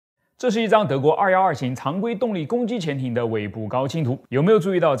这是一张德国212型常规动力攻击潜艇的尾部高清图，有没有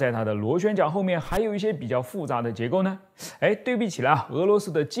注意到在它的螺旋桨后面还有一些比较复杂的结构呢？对比起来啊，俄罗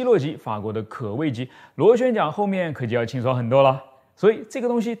斯的基洛级、法国的可畏级，螺旋桨后面可就要轻松很多了。所以这个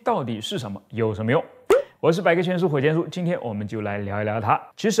东西到底是什么，有什么用？我是百科全叔火箭叔，今天我们就来聊一聊它。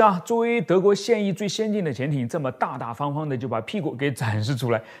其实啊，作为德国现役最先进的潜艇，这么大大方方的就把屁股给展示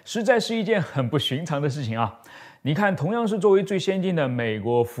出来，实在是一件很不寻常的事情啊。你看，同样是作为最先进的美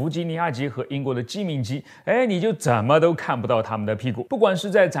国弗吉尼亚级和英国的基民级，你就怎么都看不到他们的屁股。不管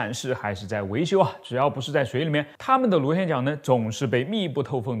是在展示还是在维修啊，只要不是在水里面，他们的螺旋桨呢总是被密不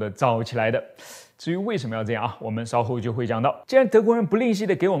透风的罩起来的。至于为什么要这样啊，我们稍后就会讲到。既然德国人不吝惜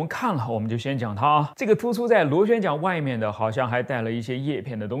的给我们看了，我们就先讲它啊。这个突出在螺旋桨外面的，好像还带了一些叶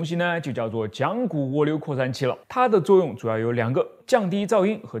片的东西呢，就叫做桨骨涡流扩散器了。它的作用主要有两个：降低噪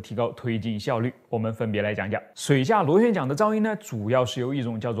音和提高推进效率。我们分别来讲讲。水下螺旋桨的噪音呢，主要是由一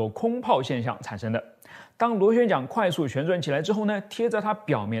种叫做空泡现象产生的。当螺旋桨快速旋转起来之后呢，贴着它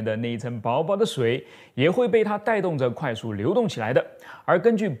表面的那一层薄薄的水也会被它带动着快速流动起来的。而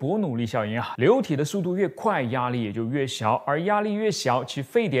根据伯努利效应啊，流体的速度越快，压力也就越小，而压力越小，其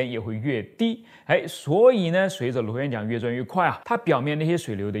沸点也会越低。所以呢，随着螺旋桨越转越快啊，它表面那些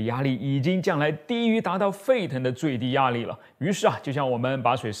水流的压力已经降来低于达到沸腾的最低压力了。于是啊，就像我们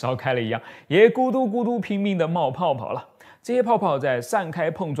把水烧开了一样，也咕嘟咕嘟拼命的冒泡泡了。这些泡泡在散开、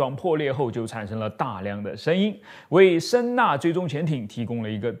碰撞、破裂后，就产生了大量的声音，为声呐追踪潜艇提供了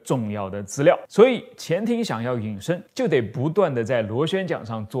一个重要的资料。所以，潜艇想要隐身，就得不断的在螺旋桨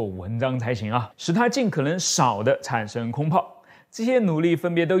上做文章才行啊，使它尽可能少的产生空泡。这些努力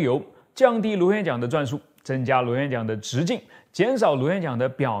分别都有：降低螺旋桨的转速，增加螺旋桨的直径，减少螺旋桨的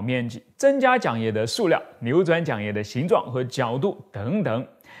表面积，增加桨叶的数量，扭转桨叶的形状和角度等等。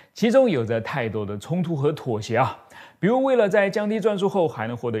其中有着太多的冲突和妥协啊。比如，为了在降低转速后还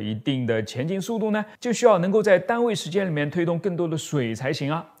能获得一定的前进速度呢，就需要能够在单位时间里面推动更多的水才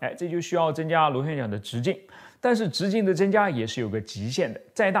行啊。这就需要增加螺旋桨的直径。但是直径的增加也是有个极限的，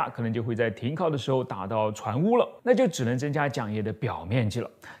再大可能就会在停靠的时候打到船坞了，那就只能增加桨叶的表面积了。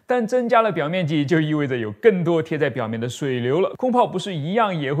但增加了表面积就意味着有更多贴在表面的水流了，空泡不是一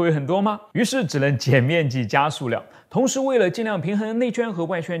样也会很多吗？于是只能减面积加数量。同时为了尽量平衡内圈和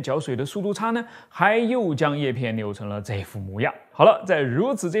外圈搅水的速度差呢，还又将叶片扭成了这副模样。好了，在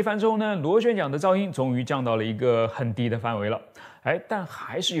如此这番之后呢，螺旋桨的噪音终于降到了一个很低的范围了。但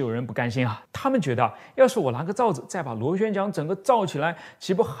还是有人不甘心啊！他们觉得，要是我拿个罩子再把螺旋桨整个罩起来，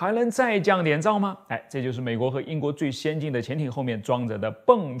岂不还能再降点噪吗？这就是美国和英国最先进的潜艇后面装着的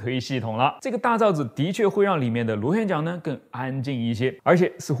泵推系统了。这个大罩子的确会让里面的螺旋桨呢更安静一些，而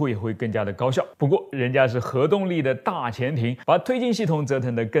且似乎也会更加的高效。不过人家是核动力的大潜艇，把推进系统折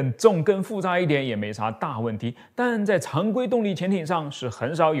腾得更重更复杂一点也没啥大问题。但在常规动力潜艇上是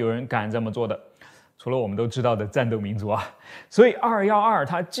很少有人敢这么做的。除了我们都知道的战斗民族啊，所以212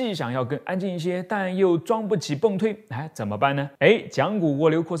它既想要更安静一些，但又装不起泵推，怎么办呢？桨骨涡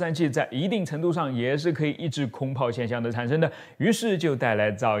流扩散器在一定程度上也是可以抑制空泡现象的产生的，于是就带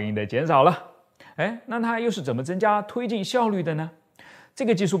来噪音的减少了。那它又是怎么增加推进效率的呢？这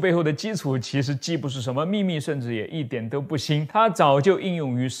个技术背后的基础其实既不是什么秘密，甚至也一点都不新，它早就应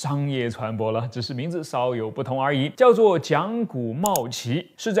用于商业船舶了，只是名字稍有不同而已，叫做桨骨冒起，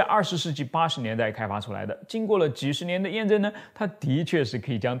是在20世纪80年代开发出来的。经过了几十年的验证呢，它的确是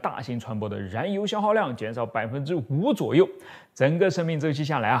可以将大型船舶的燃油消耗量减少5%左右。整个生命周期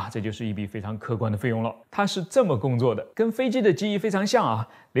下来啊，这就是一笔非常可观的费用了。它是这么工作的，跟飞机的机翼非常像啊。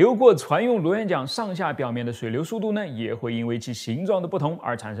流过船用螺旋桨上下表面的水流速度呢，也会因为其形状的不同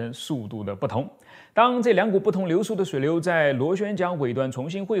而产生速度的不同。当这两股不同流速的水流在螺旋桨尾端重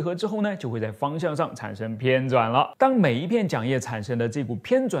新汇合之后呢，就会在方向上产生偏转了。当每一片桨叶产生的这股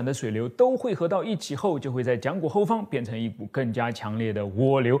偏转的水流都汇合到一起后，就会在桨骨后方变成一股更加强烈的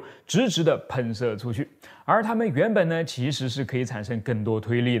涡流，直直的喷射出去。而它们原本呢，其实是可以产生更多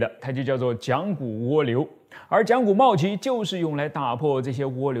推力的，它就叫做桨骨涡流。而桨骨冒起就是用来打破这些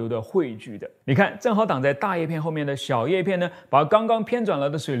涡流的汇聚的。你看，正好挡在大叶片后面的小叶片呢，把刚刚偏转了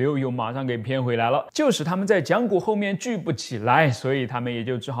的水流又马上给偏回来了，就使它们在桨骨后面聚不起来，所以它们也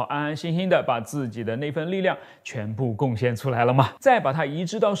就只好安安心心的把自己的那份力量全部贡献出来了嘛。再把它移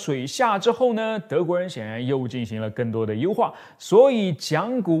植到水下之后呢，德国人显然又进行了更多的优化，所以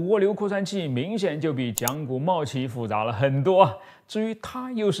桨骨涡流扩散器明显就比桨骨冒起复杂了很多啊。至于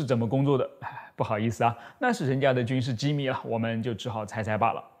它又是怎么工作的，不好意思啊，那是人家的军事机密了，我们就只好猜猜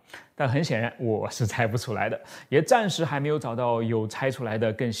罢了。但很显然我是猜不出来的，也暂时还没有找到有猜出来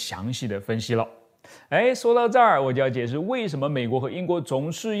的更详细的分析了。说到这儿，我就要解释为什么美国和英国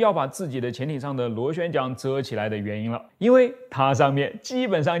总是要把自己的潜艇上的螺旋桨遮起来的原因了。因为它上面基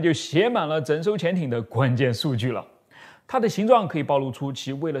本上就写满了整艘潜艇的关键数据了。它的形状可以暴露出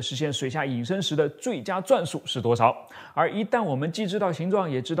其为了实现水下隐身时的最佳转速是多少，而一旦我们既知道形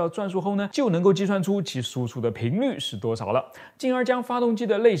状也知道转速后呢，就能够计算出其输出的频率是多少了，进而将发动机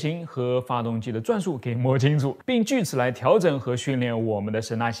的类型和发动机的转速给摸清楚，并据此来调整和训练我们的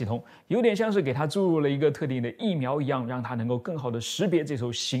声纳系统，有点像是给它注入了一个特定的疫苗一样，让它能够更好的识别这艘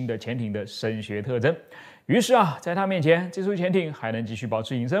新的潜艇的声学特征。于是在它面前，这艘潜艇还能继续保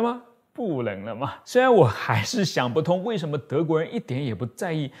持隐身吗？不能了嘛！虽然我还是想不通为什么德国人一点也不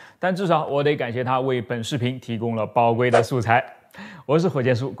在意，但至少我得感谢他为本视频提供了宝贵的素材。我是火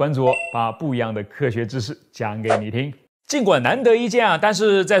箭叔，关注我，把不一样的科学知识讲给你听。尽管难得一见但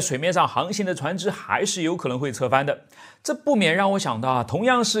是在水面上航行的船只还是有可能会侧翻的。这不免让我想到同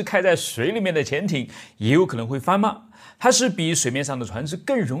样是开在水里面的潜艇，也有可能会翻吗？它是比水面上的船只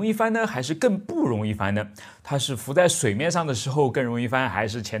更容易翻呢，还是更不容易翻呢？它是浮在水面上的时候更容易翻，还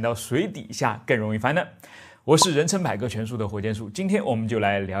是潜到水底下更容易翻呢？我是人称百科全书的火箭叔，今天我们就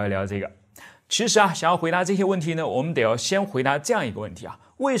来聊一聊这个。其实想要回答这些问题呢，我们得要先回答这样一个问题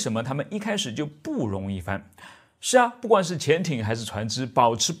为什么它们一开始就不容易翻？是不管是潜艇还是船只，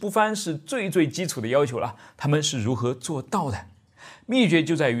保持不翻是最基础的要求了。它们是如何做到的？秘诀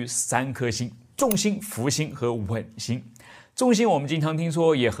就在于3颗星：重心、浮心和稳心。重心我们经常听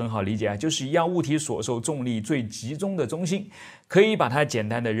说，也很好理解就是一样物体所受重力最集中的中心，可以把它简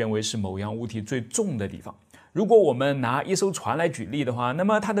单的认为是某样物体最重的地方。如果我们拿一艘船来举例的话，那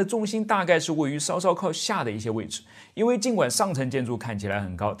么它的重心大概是位于稍稍靠下的一些位置，因为尽管上层建筑看起来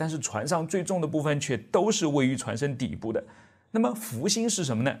很高，但是船上最重的部分却都是位于船身底部的。那么浮心是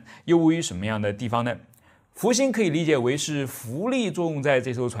什么呢？又位于什么样的地方呢？浮心可以理解为是浮力作用在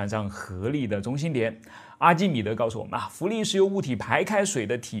这艘船上合力的中心点。阿基米德告诉我们浮力是由物体排开水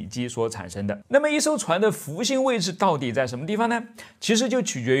的体积所产生的。那么一艘船的浮心位置到底在什么地方呢？其实就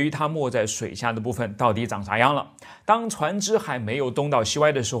取决于它没在水下的部分到底长啥样了。当船只还没有东倒西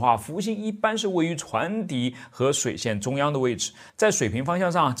歪的时候浮心一般是位于船底和水线中央的位置，在水平方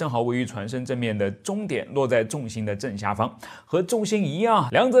向上正好位于船身正面的中点，落在重心的正下方。和重心一样，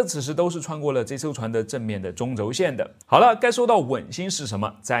两者此时都是穿过了这艘船的正面的中轴线的。好了，该说到稳心是什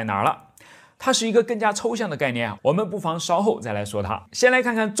么，在哪儿了？它是一个更加抽象的概念我们不妨稍后再来说它。先来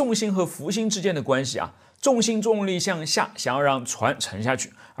看看重心和浮心之间的关系重心作用力向下，想要让船沉下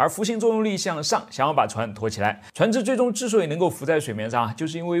去，而浮心作用力向上，想要把船拖起来。船只最终之所以能够浮在水面上就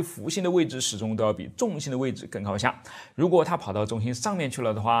是因为浮心的位置始终都要比重心的位置更靠下。如果它跑到重心上面去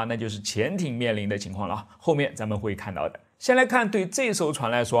了的话，那就是潜艇面临的情况了，后面咱们会看到的。先来看对这艘船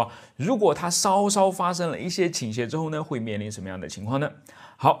来说，如果它稍稍发生了一些倾斜之后呢，会面临什么样的情况呢？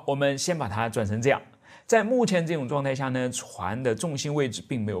好，我们先把它转成这样。在目前这种状态下呢，船的重心位置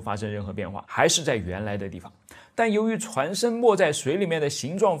并没有发生任何变化，还是在原来的地方。但由于船身没在水里面的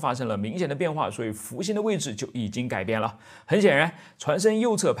形状发生了明显的变化，所以浮心的位置就已经改变了。很显然，船身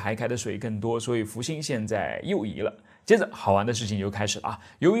右侧排开的水更多，所以浮心现在右移了。接着好玩的事情就开始了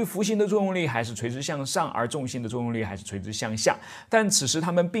由于浮心的作用力还是垂直向上，而重心的作用力还是垂直向下，但此时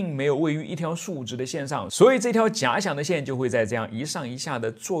它们并没有位于一条竖直的线上，所以这条假想的线就会在这样一上一下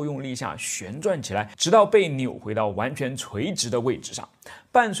的作用力下旋转起来，直到被扭回到完全垂直的位置上。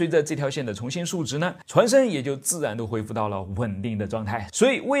伴随着这条线的重新竖直呢，船身也就自然地恢复到了稳定的状态。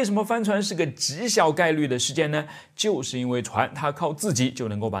所以为什么翻船是个极小概率的事件呢？就是因为船它靠自己就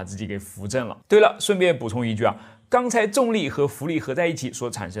能够把自己给扶正了。对了，顺便补充一句刚才重力和浮力合在一起所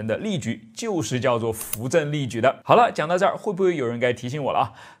产生的力矩，就是叫做扶正力矩的。好了，讲到这儿，会不会有人该提醒我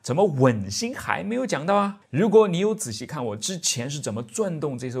了怎么稳心还没有讲到如果你有仔细看我之前是怎么转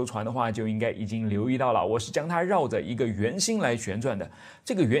动这艘船的话，就应该已经留意到了，我是将它绕着一个圆心来旋转的。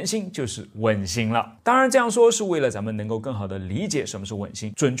这个圆心就是稳心了。当然这样说是为了咱们能够更好的理解什么是稳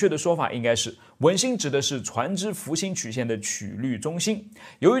心，准确的说法应该是稳心指的是船只浮心曲线的曲率中心。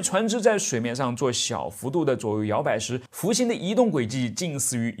由于船只在水面上做小幅度的左右摇摆时，浮心的移动轨迹近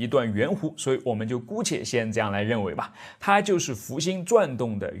似于一段圆弧，所以我们就姑且先这样来认为吧，它就是浮心转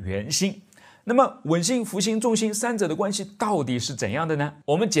动的圆心。那么稳心、浮心、重心三者的关系到底是怎样的呢？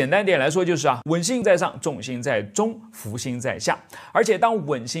我们简单点来说就是稳心在上，重心在中，浮心在下。而且当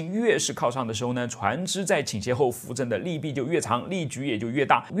稳心越是靠上的时候呢，船只在倾斜后扶正的力臂就越长，力矩也就越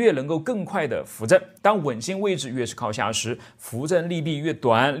大，越能够更快的扶正。当稳心位置越是靠下时，扶正力臂越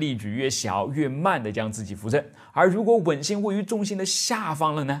短，力矩越小，越慢的将自己扶正。而如果稳心位于重心的下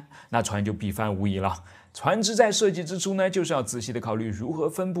方了呢，那船就必翻无疑了。船只在设计之初呢，就是要仔细的考虑如何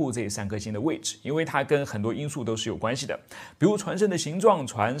分布这3颗星的位置，因为它跟很多因素都是有关系的，比如船身的形状、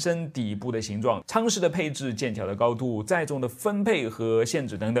船身底部的形状、舱室的配置、舰桥的高度、载重的分配和限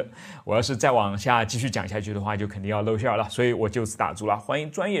制等等。我要是再往下继续讲下去的话，就肯定要露馅了，所以我就此打住了，欢迎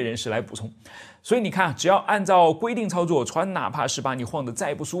专业人士来补充。所以你看，只要按照规定操作，船哪怕是把你晃得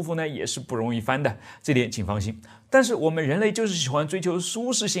再不舒服呢，也是不容易翻的，这点请放心。但是我们人类就是喜欢追求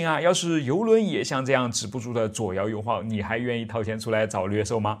舒适性啊，要是游轮也像这样止不住的左摇右晃，你还愿意掏钱出来找掠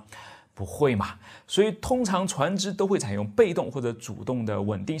兽吗？不会嘛，所以通常船只都会采用被动或者主动的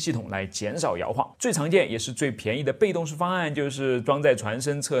稳定系统来减少摇晃。最常见也是最便宜的被动式方案就是装在船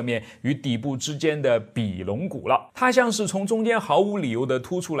身侧面与底部之间的比龙骨了。它像是从中间毫无理由的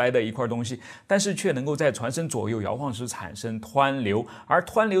凸出来的一块东西，但是却能够在船身左右摇晃时产生湍流，而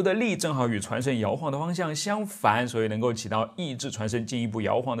湍流的力正好与船身摇晃的方向相反，所以能够起到抑制船身进一步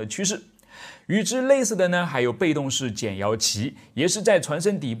摇晃的趋势。与之类似的呢，还有被动式减摇旗，也是在船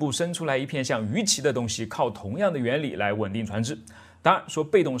身底部伸出来一片像鱼鳍的东西，靠同样的原理来稳定船只。当然说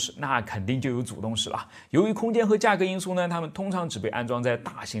被动式，那肯定就有主动式了。由于空间和价格因素呢，它们通常只被安装在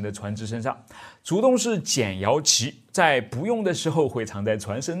大型的船只身上。主动式减摇旗在不用的时候会藏在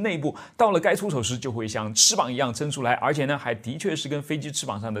船身内部，到了该出手时就会像翅膀一样伸出来，而且呢还的确是跟飞机翅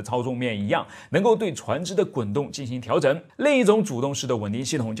膀上的操纵面一样，能够对船只的滚动进行调整。另一种主动式的稳定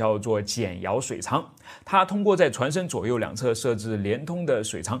系统叫做减摇水舱，它通过在船身左右两侧设置连通的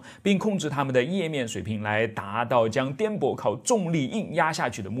水舱，并控制它们的液面水平，来达到将颠簸靠重力硬压下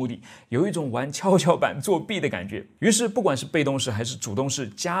去的目的，有一种玩跷跷板作弊的感觉。于是不管是被动式还是主动式，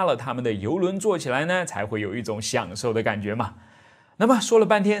加了它们的油轮做起来呢，才会有一种享受的感觉嘛。那么说了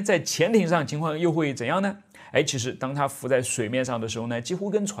半天，在潜艇上情况又会怎样呢？其实当它浮在水面上的时候呢，几乎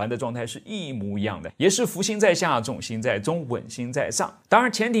跟船的状态是一模一样的，也是浮心在下，重心在中，稳心在上。当然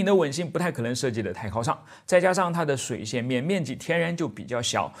潜艇的稳心不太可能设计的太高尚，再加上它的水线面面积天然就比较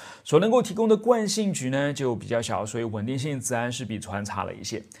小，所能够提供的惯性矩呢就比较小，所以稳定性自然是比船差了一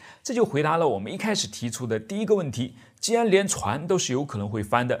些。这就回答了我们一开始提出的第一个问题，既然连船都是有可能会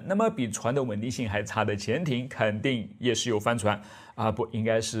翻的，那么比船的稳定性还差的潜艇肯定也是有翻船不应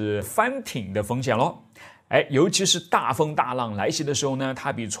该是翻艇的风险咯。尤其是大风大浪来袭的时候呢，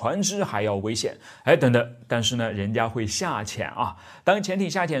它比船只还要危险。等等，但是呢，人家会下潜啊。当潜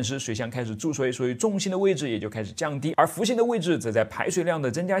艇下潜时，水箱开始注水，所以重心的位置也就开始降低，而浮心的位置则在排水量的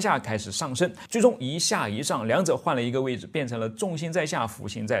增加下开始上升，最终一下一上，两者换了一个位置，变成了重心在下，浮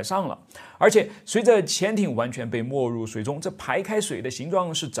心在上了。而且随着潜艇完全被没入水中，这排开水的形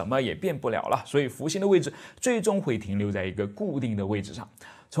状是怎么也变不了了，所以浮心的位置最终会停留在一个固定的位置上。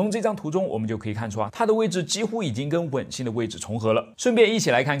从这张图中我们就可以看出它的位置几乎已经跟稳心的位置重合了。顺便一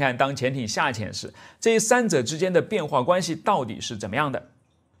起来看看当潜艇下潜时，这三者之间的变化关系到底是怎么样的。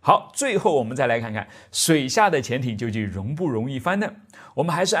好，最后我们再来看看水下的潜艇究竟容不容易翻呢？我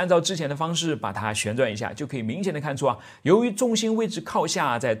们还是按照之前的方式把它旋转一下，就可以明显的看出由于重心位置靠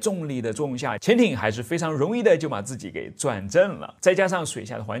下，在重力的作用下，潜艇还是非常容易的就把自己给转正了。再加上水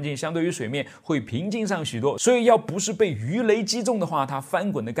下的环境相对于水面会平静上许多，所以要不是被鱼雷击中的话，它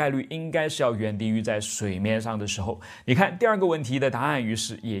翻滚的概率应该是要远低于在水面上的时候。你看第二个问题的答案于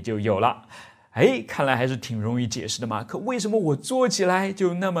是也就有了。看来还是挺容易解释的嘛，可为什么我做起来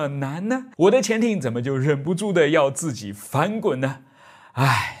就那么难呢？我的潜艇怎么就忍不住的要自己翻滚呢？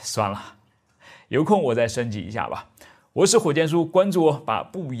算了，有空我再升级一下吧。我是火箭叔，关注我，把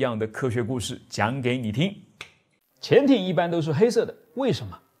不一样的科学故事讲给你听。潜艇一般都是黑色的，为什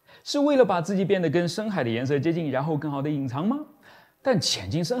么？是为了把自己变得跟深海的颜色接近，然后更好的隐藏吗？但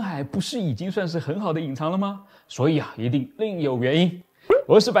潜进深海不是已经算是很好的隐藏了吗？所以一定另有原因。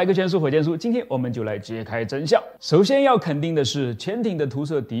我是百科全叔火箭叔，今天我们就来揭开真相。首先要肯定的是，潜艇的涂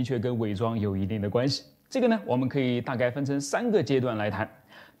色的确跟伪装有一定的关系。这个呢，我们可以大概分成3个阶段来谈。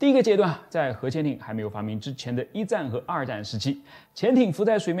第一个阶段，在核潜艇还没有发明之前的1战和2战时期，潜艇浮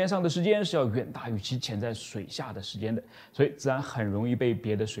在水面上的时间是要远大于其潜在水下的时间的，所以自然很容易被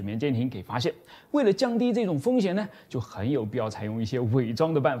别的水面舰艇给发现。为了降低这种风险呢，就很有必要采用一些伪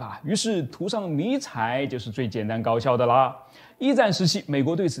装的办法，于是涂上迷彩就是最简单高效的啦。1战时期，美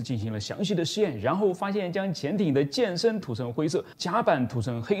国对此进行了详细的试验，然后发现将潜艇的舰身涂成灰色，甲板涂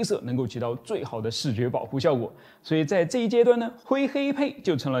成黑色，能够起到最好的视觉保护效果。所以在这一阶段呢，灰黑配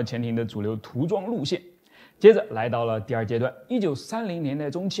就成了潜艇的主流涂装路线。接着来到了第2阶段，1930年代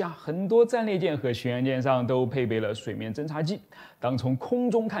中期很多战列舰和巡洋舰上都配备了水面侦察机。当从空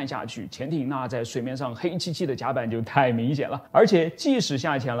中看下去，潜艇那在水面上黑漆漆的甲板就太明显了，而且即使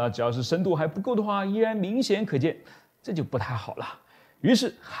下潜了，只要是深度还不够的话，依然明显可见。这就不太好了。于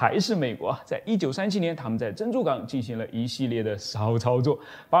是还是美国在1937年，他们在珍珠港进行了一系列的骚操作，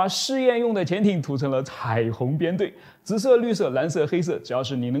把试验用的潜艇涂成了彩虹编队，紫色、绿色、蓝色、黑色，只要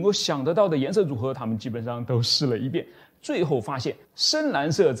是你能够想得到的颜色组合，他们基本上都试了一遍。最后发现，深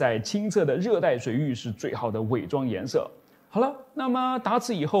蓝色在清澈的热带水域是最好的伪装颜色。好了，那么打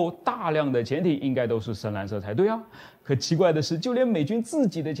此以后，大量的潜艇应该都是深蓝色才对啊。可奇怪的是，就连美军自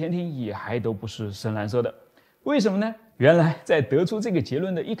己的潜艇也还都不是深蓝色的。为什么呢？原来在得出这个结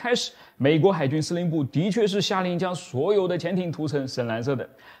论的一开始，美国海军司令部的确是下令将所有的潜艇涂成深蓝色的。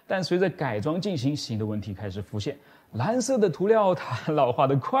但随着改装进行，新的问题开始浮现。蓝色的涂料它老化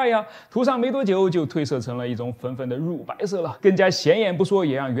得快呀，涂上没多久就褪色成了一种粉粉的乳白色了，更加显眼不说，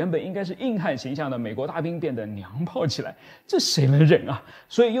也让原本应该是硬汉形象的美国大兵变得娘炮起来，这谁能忍啊？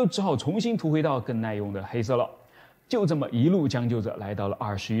所以又只好重新涂回到更耐用的黑色了。就这么一路将就着来到了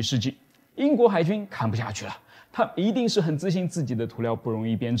21世纪，英国海军看不下去了。他们一定是很自信自己的涂料不容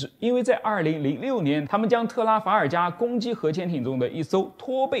易变质，因为在2006年，他们将特拉法尔加攻击核潜艇中的一艘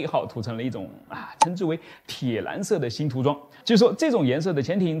托贝号涂成了一种称之为铁蓝色的新涂装。据说这种颜色的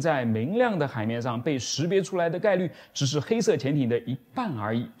潜艇在明亮的海面上被识别出来的概率只是黑色潜艇的1半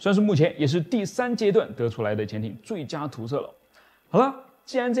而已，算是目前也是第3阶段得出来的潜艇最佳涂色了。好了，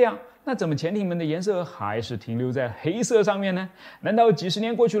既然这样，那怎么潜艇们的颜色还是停留在黑色上面呢？难道几十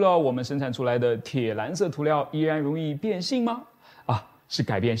年过去了，我们生产出来的铁蓝色涂料依然容易变性吗？是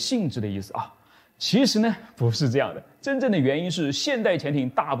改变性质的意思啊。其实呢，不是这样的。真正的原因是现代潜艇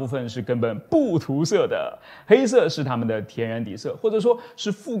大部分是根本不涂色的，黑色是它们的天然底色，或者说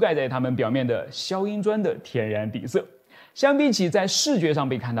是覆盖在它们表面的消音砖的天然底色。相比起在视觉上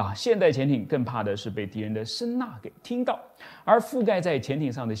被看到，现代潜艇更怕的是被敌人的声呐给听到。而覆盖在潜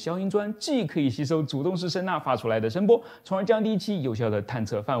艇上的消音砖既可以吸收主动式声呐发出来的声波，从而降低其有效的探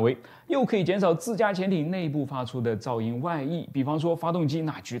测范围，又可以减少自家潜艇内部发出的噪音外溢，比方说发动机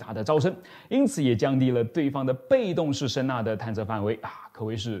那巨大的噪声，因此也降低了对方的被动式声呐的探测范围可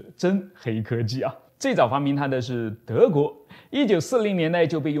谓是真黑科技啊！最早发明它的是德国，1940年代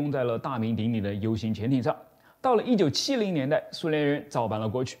就被用在了大名鼎鼎的 U 型潜艇上。到了1970年代，苏联人照搬了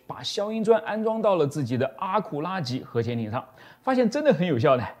过去，把消音砖安装到了自己的阿库拉级核潜艇上，发现真的很有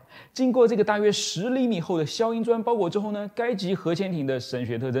效的。经过这个大约10厘米厚的消音砖包裹之后呢，该级核潜艇的声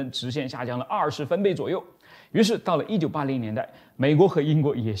学特征直线下降了20分贝左右。于是到了1980年代，美国和英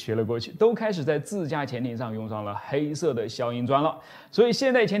国也学了过去，都开始在自家潜艇上用上了黑色的消音砖了。所以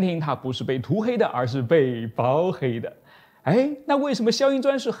现代潜艇它不是被涂黑的，而是被包黑的。那为什么消音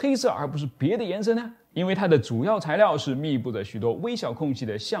砖是黑色而不是别的颜色呢？因为它的主要材料是密布着许多微小空隙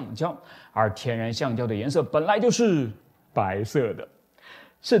的橡胶，而天然橡胶的颜色本来就是白色的。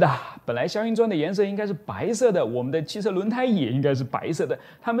是的，本来消音砖的颜色应该是白色的，我们的汽车轮胎也应该是白色的。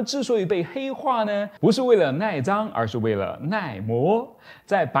它们之所以被黑化呢，不是为了耐脏，而是为了耐磨。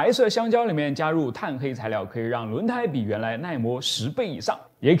在白色橡胶里面加入碳黑材料，可以让轮胎比原来耐磨10倍以上，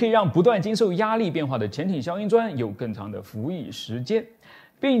也可以让不断经受压力变化的潜艇消音砖有更长的服役时间。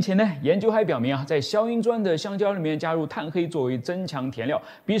并且呢，研究还表明在消音砖的橡胶里面加入碳黑作为增强填料，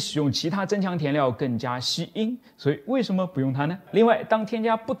比使用其他增强填料更加吸音。所以为什么不用它呢？另外，当添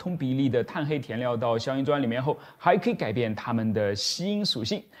加不同比例的碳黑填料到消音砖里面后，还可以改变它们的吸音属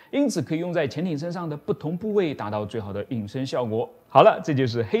性，因此可以用在潜艇身上的不同部位，达到最好的隐身效果。好了，这就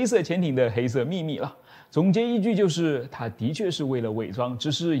是黑色潜艇的黑色秘密了。总结一句就是，它的确是为了伪装，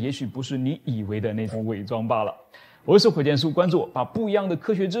只是也许不是你以为的那种伪装罢了。我是火箭叔，关注我，把不一样的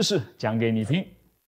科学知识讲给你听。